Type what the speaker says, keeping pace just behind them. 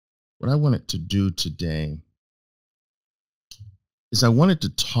What I wanted to do today is I wanted to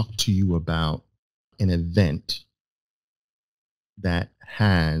talk to you about an event that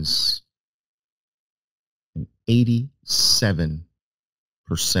has an 87%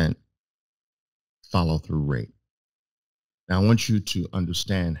 follow through rate. Now, I want you to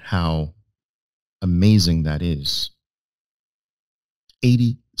understand how amazing that is.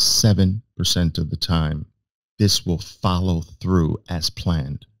 87% of the time, this will follow through as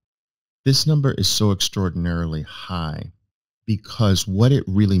planned. This number is so extraordinarily high because what it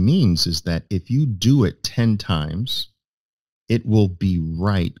really means is that if you do it 10 times, it will be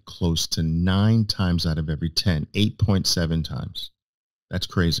right close to 9 times out of every 10, 8.7 times. That's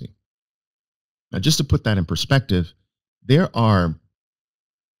crazy. Now, just to put that in perspective, there are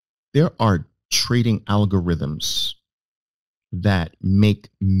trading algorithms that make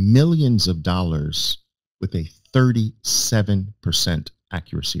millions of dollars with a 37%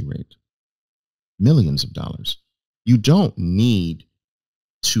 accuracy rate. Millions of dollars. You don't need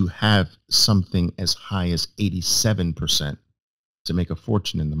to have something as high as 87% to make a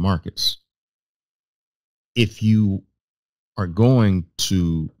fortune in the markets. If you are going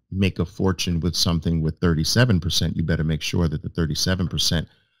to make a fortune with something with 37%, you better make sure that the 37%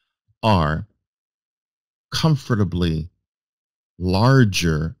 are comfortably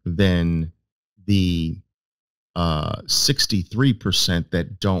larger than the 63%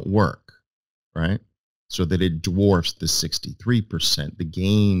 that don't work, right? So that it dwarfs the 63%. The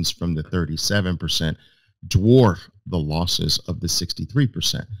gains from the 37% dwarf the losses of the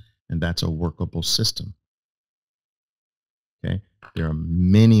 63%. And that's a workable system. Okay. There are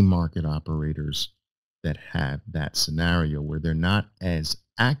many market operators that have that scenario where they're not as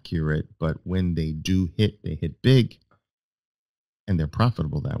accurate, but when they do hit, they hit big and they're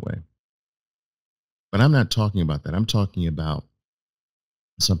profitable that way. But I'm not talking about that. I'm talking about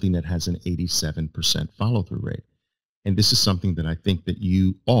something that has an 87% follow through rate. And this is something that I think that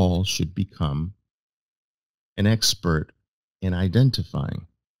you all should become an expert in identifying.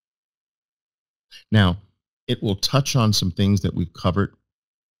 Now, it will touch on some things that we've covered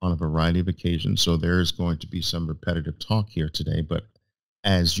on a variety of occasions. So there is going to be some repetitive talk here today. But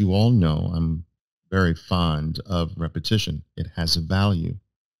as you all know, I'm very fond of repetition. It has a value.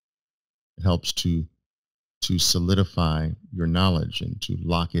 It helps to solidify your knowledge and to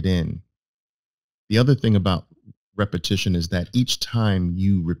lock it in. The other thing about repetition is that each time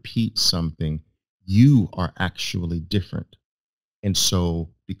you repeat something, you are actually different. And so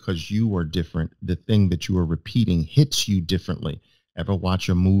because you are different, the thing that you are repeating hits you differently. Ever watch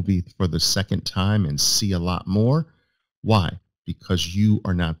a movie for the second time and see a lot more? Why? Because you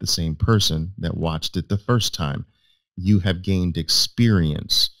are not the same person that watched it the first time. You have gained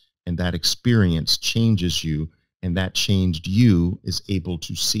experience, and that experience changes you, and that changed you is able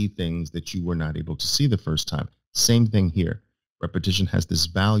to see things that you were not able to see the first time. Same thing here. Repetition has this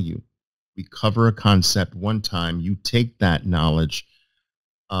value. We cover a concept one time, you take that knowledge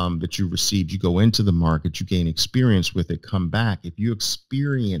that you received, you go into the market, you gain experience with it, come back. If you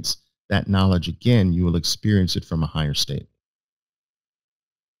experience that knowledge again, you will experience it from a higher state.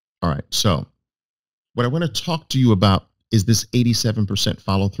 All right, so what I want to talk to you about is this 87%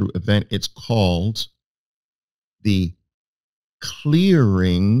 follow-through event. It's called the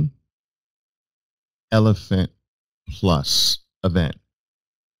Clearing Elephant Plus event.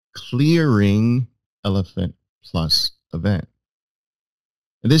 Clearing Elephant Plus event.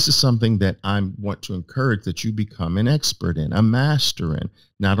 And this is something that I want to encourage that you become an expert in, a master in,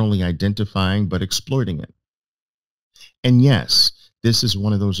 not only identifying, but exploiting it. And yes, this is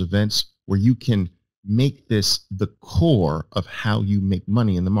one of those events where you can make this the core of how you make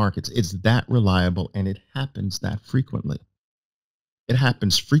money in the markets. It's that reliable, and it happens that frequently. It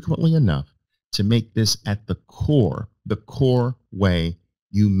happens frequently enough to make this at the core way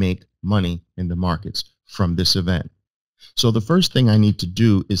you make money in the markets from this event. So the first thing I need to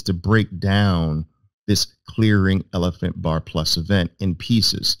do is to break down this Clearing Elephant Bar Plus event in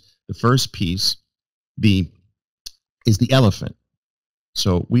pieces. The first piece is the elephant.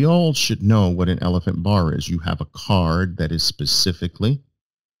 So we all should know what an elephant bar is. You have a card that is specifically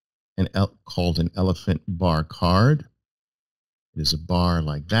called an elephant bar card. It is a bar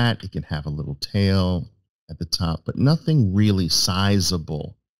like that. It can have a little tail at the top, but nothing really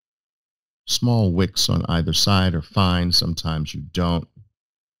sizable. Small wicks on either side are fine. Sometimes you don't.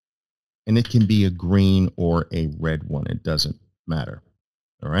 And it can be a green or a red one. It doesn't matter.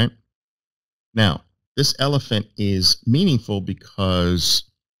 All right. Now, this elephant is meaningful because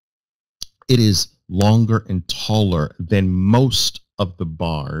it is longer and taller than most of the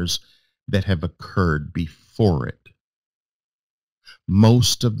bars that have occurred before it.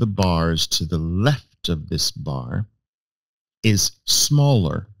 most of the bars to the left of this bar is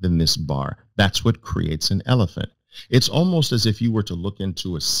smaller than this bar. That's what creates an elephant. It's almost as if you were to look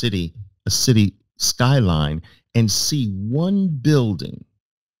into a city skyline and see one building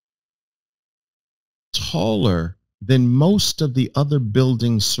taller than most of the other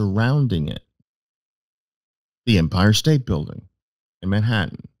buildings surrounding it. The Empire State Building in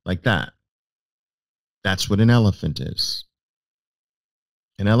Manhattan, like that. That's what an elephant is.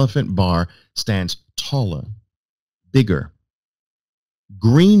 An elephant bar stands taller, bigger,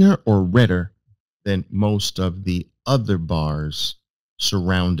 greener or redder than most of the other bars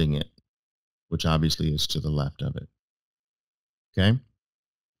surrounding it, which obviously is to the left of it. Okay.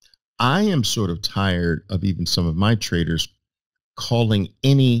 I am sort of tired of even some of my traders calling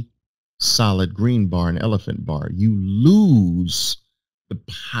any solid green bar an elephant bar. You lose the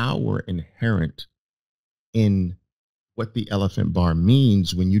power inherent in what the elephant bar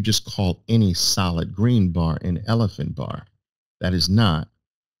means when you just call any solid green bar an elephant bar. That is not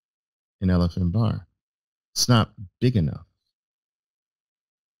an elephant bar. It's not big enough.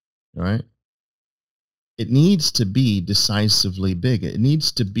 All right. It needs to be decisively big. It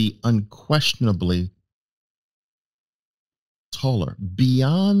needs to be unquestionably taller,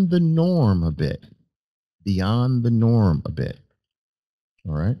 beyond the norm a bit. Beyond the norm a bit.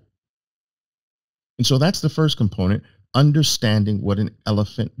 All right. And so that's the first component, understanding what an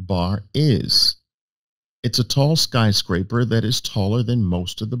elephant bar is. It's a tall skyscraper that is taller than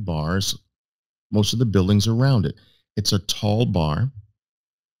most of the bars, most of the buildings around it. It's a tall bar.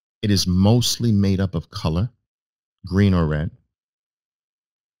 It is mostly made up of color, green or red,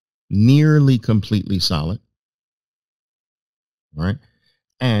 nearly completely solid. All right.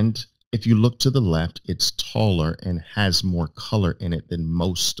 And if you look to the left, it's taller and has more color in it than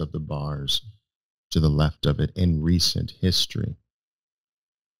most of the bars to the left of it in recent history.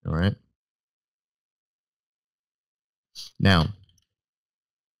 All right. Now,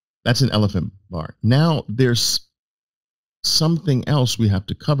 that's an elephant bar. Now, there's something else we have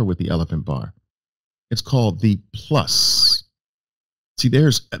to cover with the elephant bar. It's called the plus. See,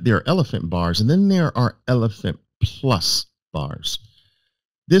 there are elephant bars, and then there are elephant plus bars.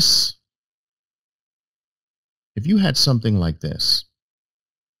 This, if you had something like this,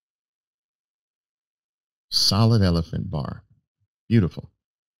 solid elephant bar, beautiful.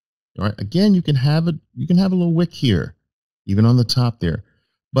 All right. Again, you can have a little wick here, even on the top there,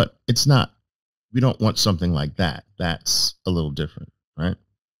 but it's not. We don't want something like that. That's a little different, right?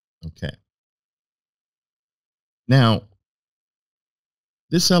 Okay. Now,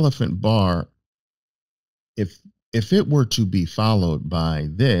 this elephant bar, if it were to be followed by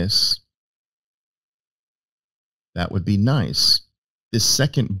this, that would be nice. This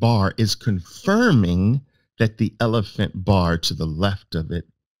second bar is confirming that the elephant bar to the left of it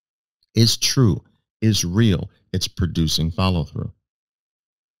is true, is real. It's producing follow through.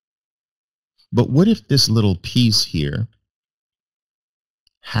 But what if this little piece here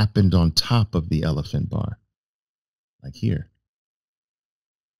happened on top of the elephant bar, like here,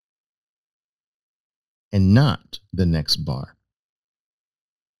 and not the next bar?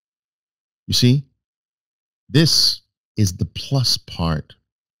 You see, this is the plus part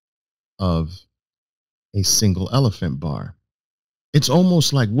of a single elephant bar. It's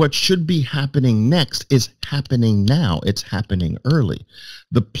almost like what should be happening next is happening now. It's happening early.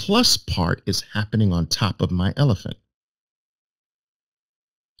 The plus part is happening on top of my elephant.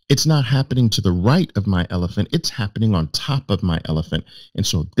 It's not happening to the right of my elephant. It's happening on top of my elephant. And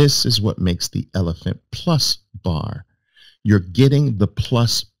so this is what makes the elephant plus bar. You're getting the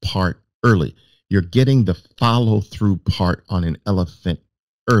plus part early. You're getting the follow through part on an elephant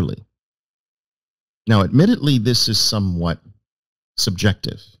early. Now, admittedly, this is somewhat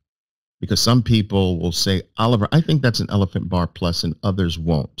subjective because some people will say, Oliver, I think that's an elephant bar plus, and others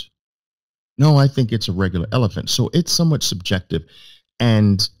won't. No, I think it's a regular elephant. So it's somewhat subjective.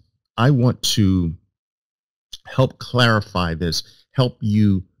 And I want to help clarify this, help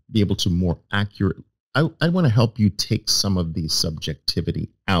you be able to more accurate. I want to help you take some of the subjectivity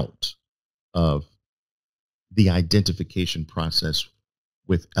out of the identification process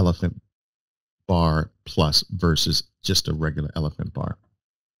with elephant bar plus versus just a regular elephant bar.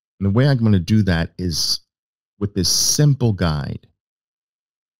 And the way I'm going to do that is with this simple guide.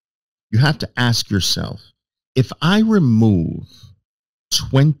 You have to ask yourself, if I remove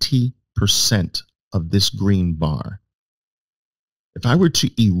 20% of this green bar, if I were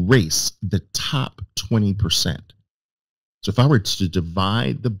to erase the top 20%, so if I were to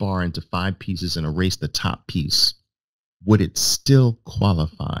divide the bar into 5 pieces and erase the top piece, would it still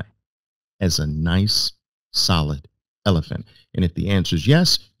qualify as a nice, solid elephant? And if the answer is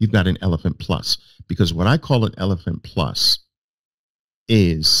yes, you've got an elephant plus. Because what I call an elephant plus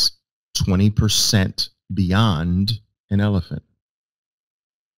is 20% beyond an elephant.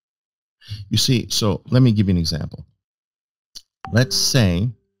 You see, so let me give you an example. Let's say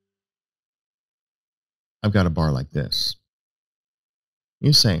I've got a bar like this.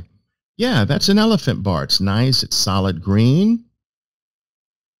 You say, yeah, that's an elephant bar. It's nice. It's solid green.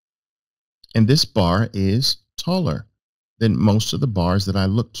 And this bar is taller than most of the bars that I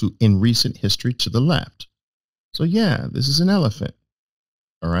look to in recent history to the left. So yeah, this is an elephant.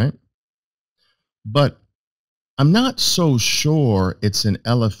 All right. But I'm not so sure it's an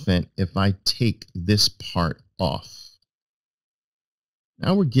elephant if I take this part off.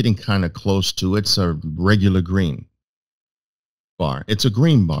 Now we're getting kind of close to it's a regular green bar. It's a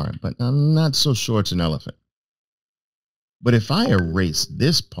green bar, but I'm not so sure it's an elephant. But if I erase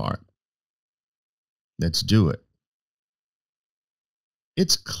this part, let's do it.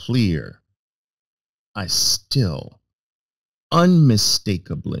 It's clear I still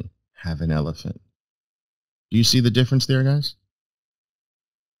unmistakably have an elephant. Do you see the difference there, guys?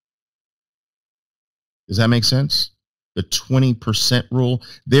 Does that make sense? The 20% rule.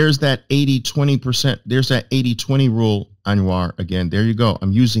 There's that 80-20%. There's that 80-20 rule, Anwar, again. There you go.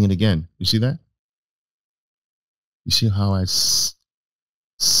 I'm using it again. You see that? You see how I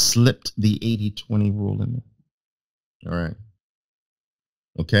slipped the 80-20 rule in there? All right.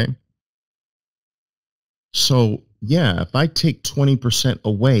 Okay. So, yeah, if I take 20%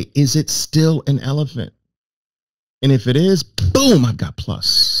 away, is it still an elephant? And if it is, boom, I've got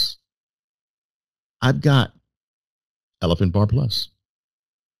plus. I've got elephant bar plus.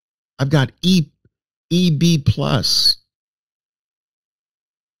 I've got EB plus.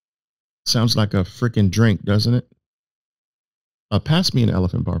 Sounds like a freaking drink, doesn't it? Pass me an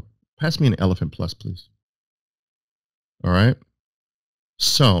elephant bar. Pass me an elephant plus, please. All right.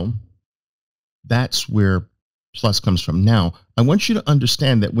 So that's where plus comes from. Now, I want you to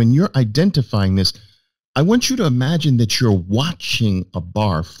understand that when you're identifying this, I want you to imagine that you're watching a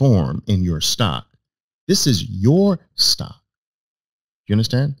bar form in your stock. This is your stock. You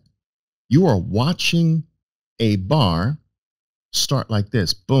understand? You are watching a bar start like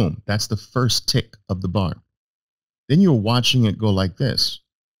this. Boom. That's the first tick of the bar. Then you're watching it go like this.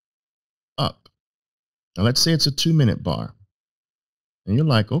 Up. Now let's say it's a 2-minute bar. And you're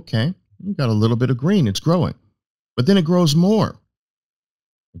like, okay, you got a little bit of green. It's growing. But then it grows more.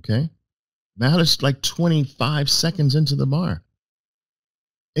 Okay. Now it's like 25 seconds into the bar.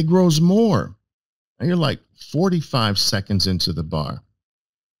 It grows more. And you're like 45 seconds into the bar.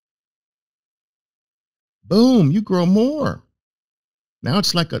 Boom, you grow more. Now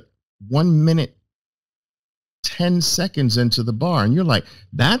it's like a 1 minute, 10 seconds into the bar. And you're like,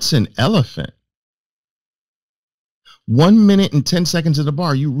 that's an elephant. 1 minute and 10 seconds of the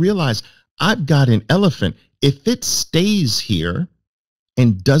bar, you realize I've got an elephant. If it stays here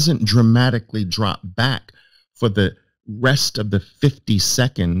and doesn't dramatically drop back for the rest of the 50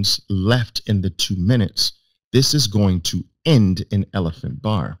 seconds left in the 2 minutes, this is going to end an elephant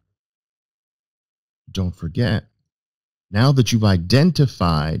bar. Don't forget, now that you've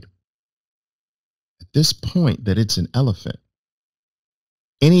identified at this point that it's an elephant,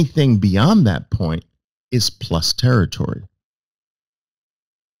 anything beyond that point is plus territory.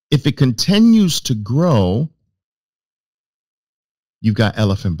 If it continues to grow, you've got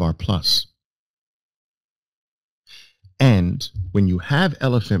elephant bar plus. And when you have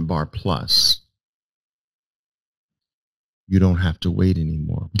elephant bar plus, you don't have to wait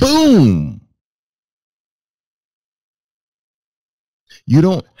anymore. Boom! You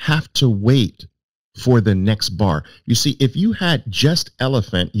don't have to wait for the next bar. You see, if you had just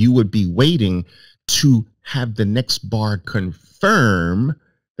elephant, you would be waiting to have the next bar confirm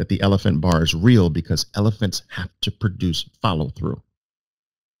that the elephant bar is real, because elephants have to produce follow through.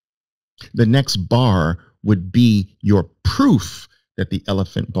 The next bar would be your proof that the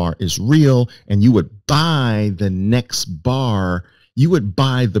elephant bar is real, and you would buy the next bar. You would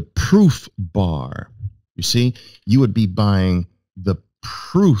buy the proof bar. You see, you would be buying the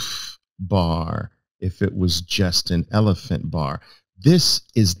proof bar if it was just an elephant bar. This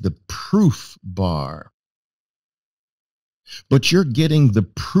is the proof bar. But you're getting the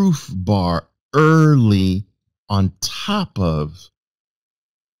proof bar early on top of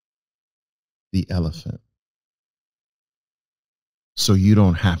the elephant. So you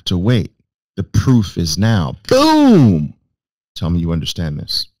don't have to wait. The proof is now. Boom! Tell me you understand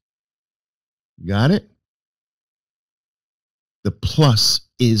this. Got it? The plus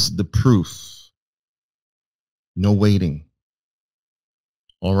is the proof. No waiting.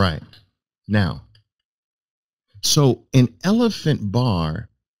 All right. Now, So an elephant bar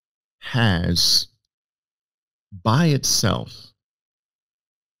has by itself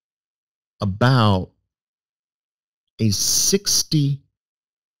about a 65%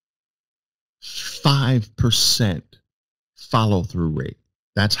 follow through rate.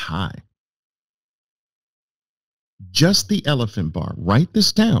 That's high. Just the elephant bar, write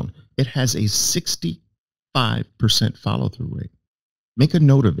this down. It has a 65% follow through rate. Make a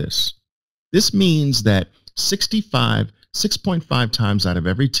note of this. This means that 6.5 times out of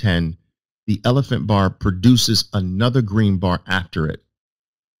every 10, the elephant bar produces another green bar after it.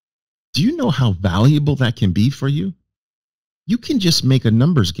 Do you know how valuable that can be for you? You can just make a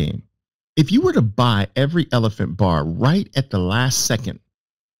numbers game. If you were to buy every elephant bar right at the last second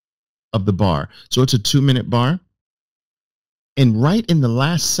of the bar, so it's a 2-minute bar, and right in the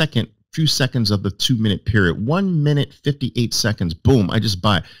last few seconds of the 2-minute period, 1 minute, 58 seconds, boom, I just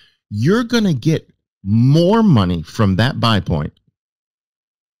buy. You're going to get more money from that buy point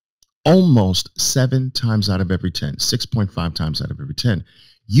almost 7 times out of every 10, 6.5 times out of every 10.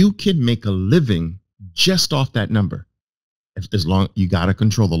 You can make a living just off that number. As long you got to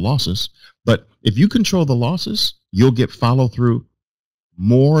control the losses, but if you control the losses, you'll get follow through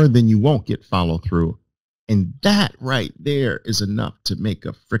more than you won't get follow through. And that right there is enough to make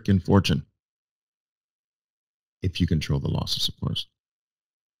a freaking fortune. If you control the losses, of course.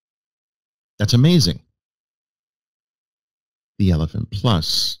 That's amazing. The Elephant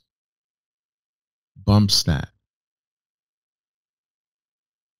Plus bumps that.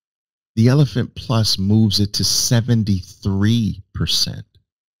 The Elephant Plus moves it to 73%.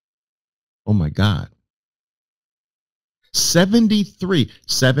 Oh my God. 73.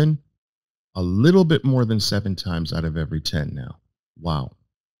 7, a little bit more than 7 times out of every 10 now. Wow.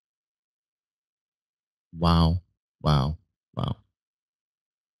 Wow. Wow. Wow.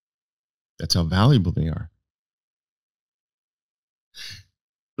 That's how valuable they are.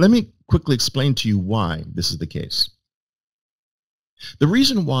 Let me quickly explain to you why this is the case. The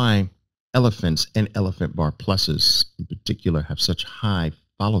reason why elephants and elephant bar pluses in particular have such high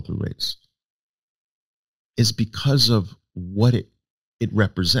follow-through rates is because of what it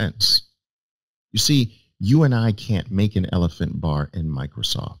represents. You see, you and I can't make an elephant bar in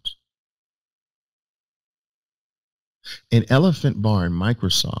Microsoft. An elephant bar in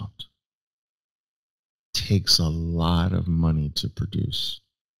Microsoft takes a lot of money to produce.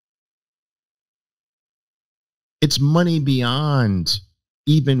 It's money beyond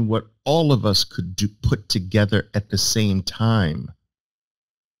even what all of us could put together at the same time.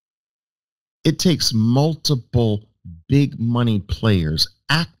 It takes multiple big money players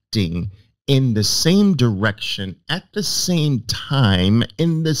acting in the same direction at the same time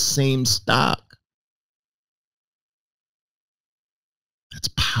in the same stock. That's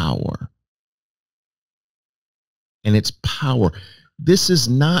power. And it's power. This is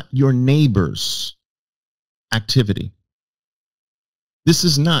not your neighbor's activity. This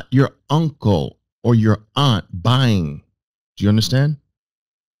is not your uncle or your aunt buying. Do you understand?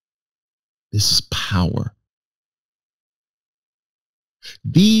 This is power.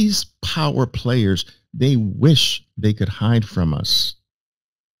 These power players, they wish they could hide from us.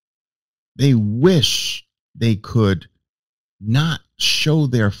 They wish they could not show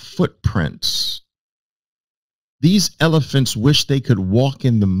their footprints. These elephants wish they could walk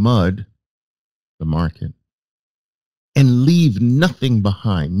in the mud, the market, and leave nothing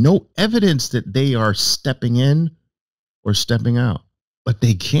behind. No evidence that they are stepping in or stepping out, but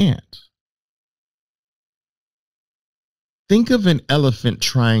they can't. Think of an elephant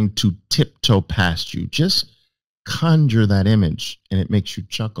trying to tiptoe past you. Just conjure that image and it makes you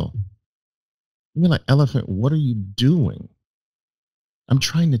chuckle. You're like, elephant, what are you doing? I'm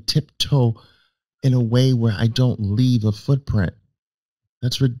trying to tiptoe in a way where I don't leave a footprint.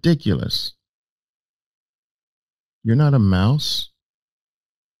 That's ridiculous. You're not a mouse.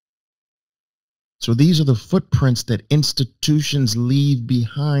 So these are the footprints that institutions leave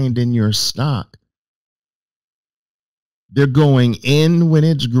behind in your stock. They're going in when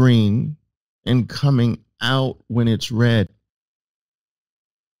it's green and coming out when it's red.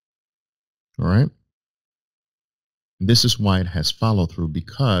 All right. This is why it has follow through,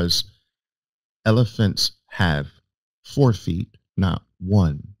 because elephants have 4 feet, not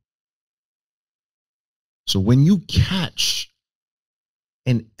 1. So when you catch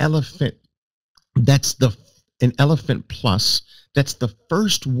an elephant, an elephant plus, that's the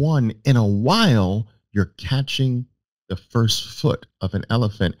first one in a while, you're catching the first foot of an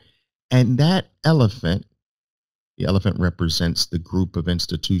elephant. And that elephant, the elephant represents the group of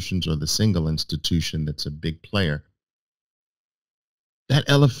institutions or the single institution that's a big player. That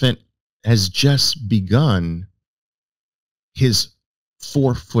elephant has just begun his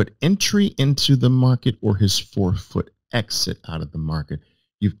 4 foot entry into the market or his 4 foot exit out of the market.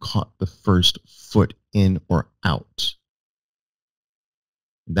 You've caught the first foot in or out.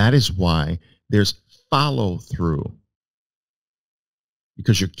 That is why there's follow through,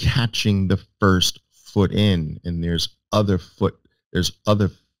 because you're catching the first foot in, and there's other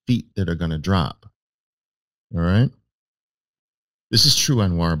feet that are going to drop. All right. This is true,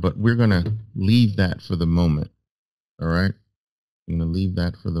 Anwar, but we're going to leave that for the moment. All right. I'm going to leave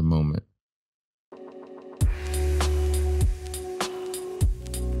that for the moment.